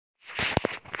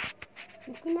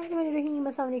बिस्मिल्लाहिर्रहमानिर्रहीम।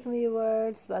 अस्सलाम वालेकुम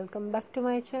viewers, welcome back to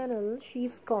my channel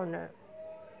she's corner.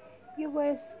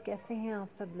 Viewers, कैसे हैं आप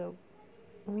सब लोग?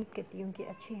 उम्मीद करती हूँ कि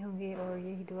अच्छे होंगे और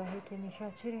यही दुआ है कि हमेशा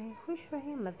अच्छे रहें, खुश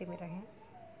रहें, मज़े में रहें।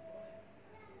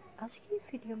 आज की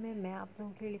इस वीडियो में मैं आप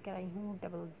लोगों के लिए लेकर आई हूँ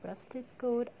डबल ब्रेस्टेड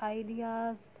कोट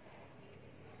आइडियाज़।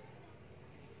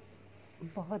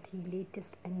 बहुत ही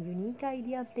लेटेस्ट एंड यूनिक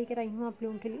आइडियाज़ लेकर आई हूँ आप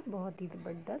लोगों के लिए, बहुत ही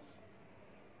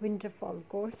ज़बरदस्त विंटर फॉल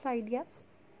कोर्स आइडियाज़।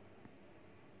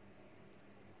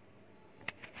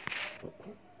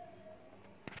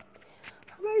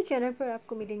 हमारे चैनल पर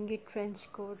आपको मिलेंगे trench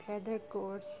coat, leather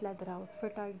quotes, leather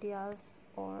outfit ideas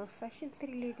और फैशन से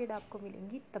रिलेटेड आपको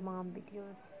मिलेंगी तमाम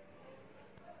वीडियोस।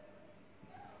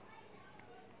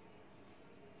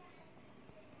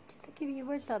 जैसे कि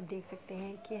व्यूवर्स आप देख सकते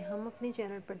हैं कि हम अपने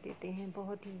चैनल पर देते हैं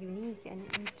बहुत ही unique and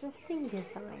interesting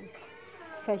designs,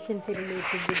 fashion से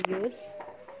रिलेटेड वीडियोस।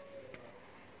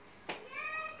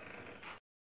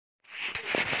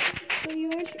 तो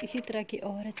व्यूवर्स, इसी तरह के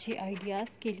और अच्छे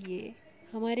आइडियाज़ के लिए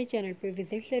हमारे चैनल पर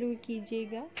विज़िट ज़रूर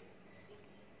कीजिएगा।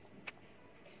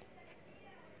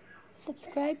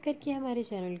 सब्सक्राइब करके हमारे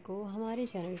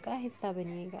चैनल का हिस्सा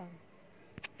बनिएगा।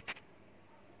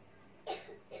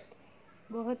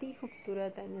 बहुत ही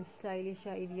खूबसूरत एंड स्टाइलिश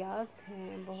आइडियाज़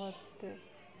हैं, बहुत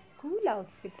कूल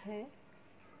आउटफिट है।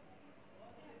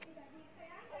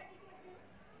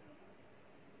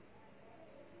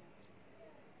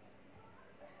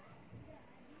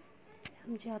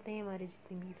 हम चाहते हैं हमारे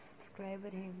जितने भी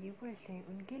सब्सक्राइबर हैं, व्यूवर्स हैं,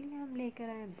 उनके लिए हम लेकर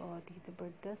आए बहुत ही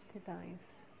ज़बरदस्त डिज़ाइंस,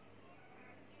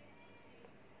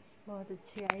 बहुत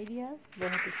अच्छे आइडियाज़,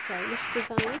 बहुत स्टाइलिश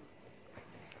डिज़ाइंस।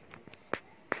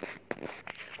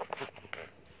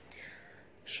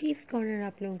 शीज़ कॉर्नर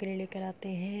आप लोगों के लिए लेकर आते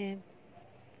हैं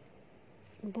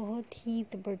बहुत ही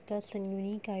ज़बरदस्त and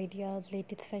unique ideas,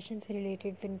 latest fashion से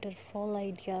रिलेटेड विंटर फॉल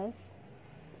आइडियाज़।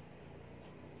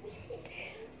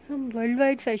 हम वर्ल्ड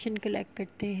वाइड फैशन कलेक्ट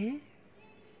करते हैं।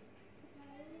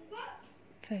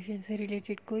 फैशन से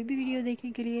रिलेटेड कोई भी वीडियो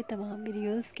देखने के लिए, तमाम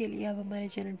वीडियोस के लिए आप हमारे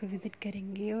चैनल पर विज़िट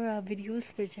करेंगे और आप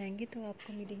वीडियोस पर जाएंगे तो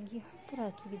आपको मिलेंगी हर तरह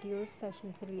की वीडियोस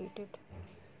फैशन से related.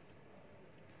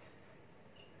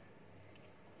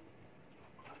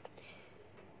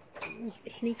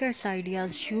 Sneakers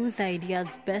ideas, shoes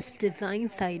ideas, best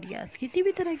designs ideas, किसी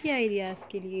भी तरह के आइडियाज़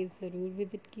के लिए ज़रूर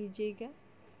विज़िट कीजिएगा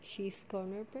शीज़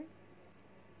कॉर्नर पर।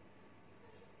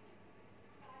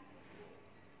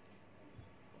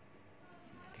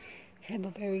 Have a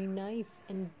very nice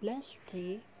and blessed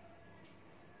day.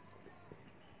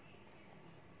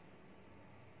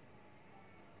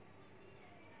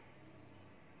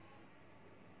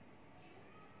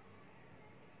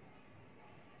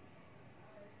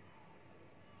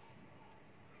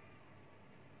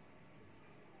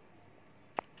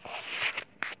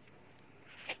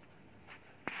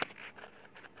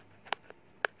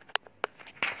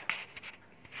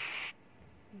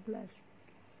 Blessed.